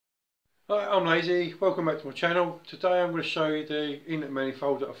Hi, I'm Lazy. Welcome back to my channel. Today I'm going to show you the inlet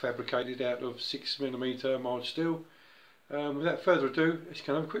manifold that I fabricated out of 6mm mild steel. Without further ado, let's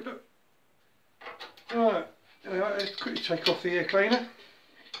go and have a quick look. Right, let's quickly take off the air cleaner.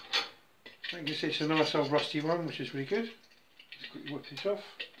 You can see it's a nice old rusty one, which is really good. Let's quickly whip this off.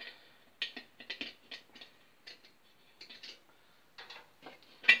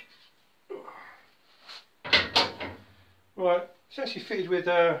 Right, it's actually fitted with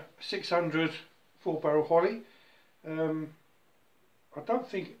a 600 4-barrel Holly. I don't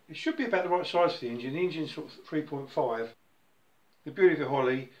think it should be about the right size for the engine. The engine's sort of 3.5. The beauty of the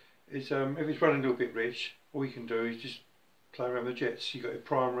Holly is if it's running a little bit rich, all you can do is just play around with the jets. You've got your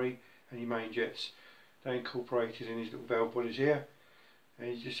primary and your main jets. They're incorporated in these little valve bodies here.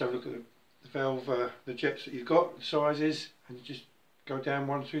 And you just have a look at the valve, the jets that you've got, the sizes, and you just go down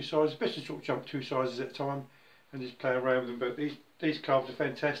 1 or 2 sizes. Best to sort of jump 2 sizes at a time and just play around with them. But these carbs are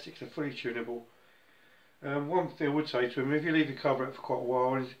fantastic. They're fully tunable. One thing I would say to them, if you leave your carb out for quite a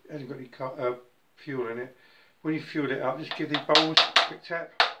while and it hasn't got any fuel in it, when you fuel it up, just give these bowls a quick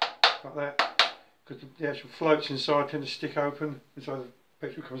tap like that, because the actual floats inside tend to stick open and so the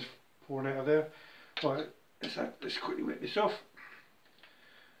petrol comes pouring out of there. Right, let's quickly whip this off.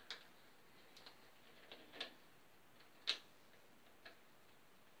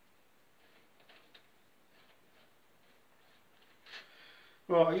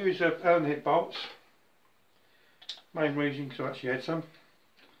 Right, I use Allen head bolts. Main reason because I actually had some.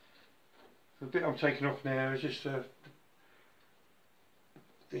 The bit I'm taking off now is just the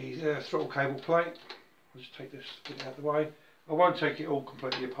throttle cable plate. I'll just take this bit out of the way. I won't take it all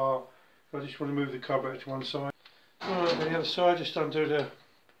completely apart. I just want to move the carburetor to one side. Right, on the other side, just undo the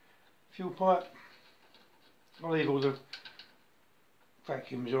fuel pipe. I'll leave all the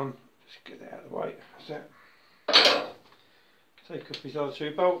vacuums on. Just get that out of the way. That's that. Take off these other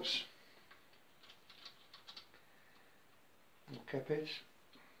 2 bolts. Cap heads.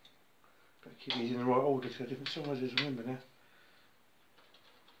 Got to keep these in the right order because they're different sizes, remember now.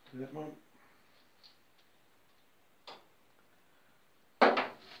 Do that one.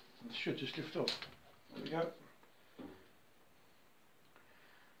 It should just lift off. There we go.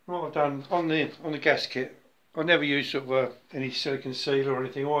 What I've done on the gasket, I never use sort of any silicone sealer or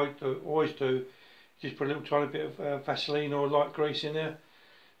anything. All I always do is just put a little tiny bit of Vaseline or light grease in there.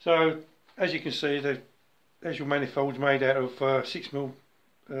 So as you can see, the actual manifold's made out of 6mm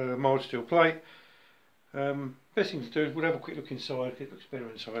mild steel plate. Best thing to do is we'll have a quick look inside. It looks better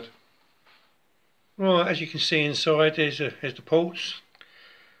inside. Right, as you can see inside, there's the ports.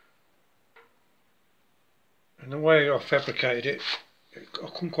 And the way I fabricated it, I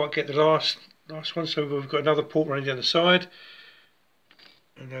couldn't quite get the last one, so we've got another port around the other side.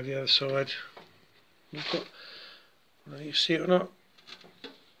 And now the other side, we've got, I don't know if you see it or not.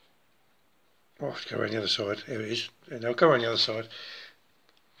 I'll have to go around the other side. There it is. And I'll go around the other side.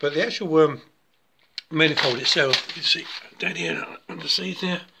 But the actual manifold itself, you can see down here underneath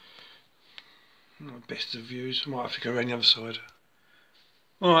there. Not the best of views. I might have to go around the other side.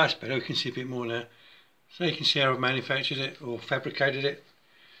 Oh, that's better. We can see a bit more now. So you can see how I've manufactured it or fabricated it.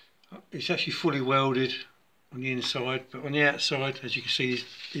 It's actually fully welded on the inside, but on the outside, as you can see,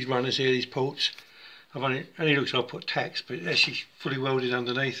 these runners here, these ports, only looks like I put tacks, but it's actually fully welded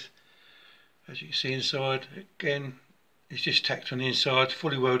underneath. As you can see inside, again, it's just tacked on the inside,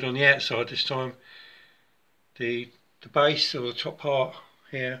 fully welded on the outside this time. The base, or the top part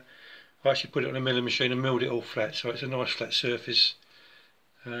here, I actually put it on a milling machine and milled it all flat, so it's a nice flat surface.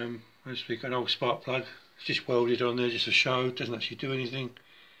 As we've got an old spark plug, it's just welded on there just to show, it doesn't actually do anything.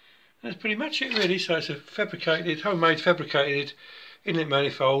 That's pretty much it really. So it's a fabricated, homemade fabricated inlet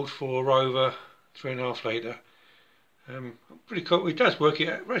manifold for a Rover 3.5 litre. Pretty cool. It does work.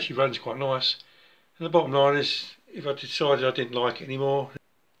 It actually runs quite nice. And the bottom line is, if I decided I didn't like it anymore,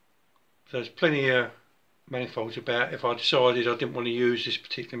 there's plenty of manifolds about. If I decided I didn't want to use this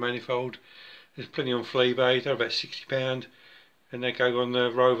particular manifold, there's plenty on Fleabay. They're about £60, and they go on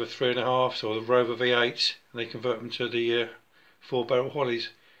the Rover 3.5s or the Rover V8s, and they convert them to the 4-barrel Hollies.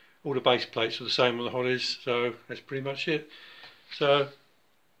 All the base plates are the same on the Hollies, so that's pretty much it. So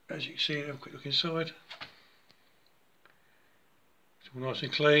as you can see, have a quick look inside. All nice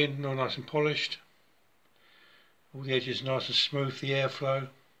and clean, all nice and polished. All the edges nice and smooth, the airflow.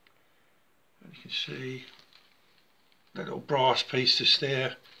 And you can see that little brass piece just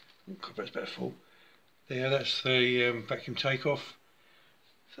there. Oh God, that's about full. There, that's the vacuum takeoff.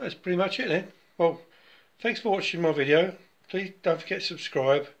 So that's pretty much it then. Well, thanks for watching my video. Please don't forget to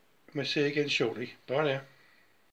subscribe, and we'll see you again shortly. Bye now.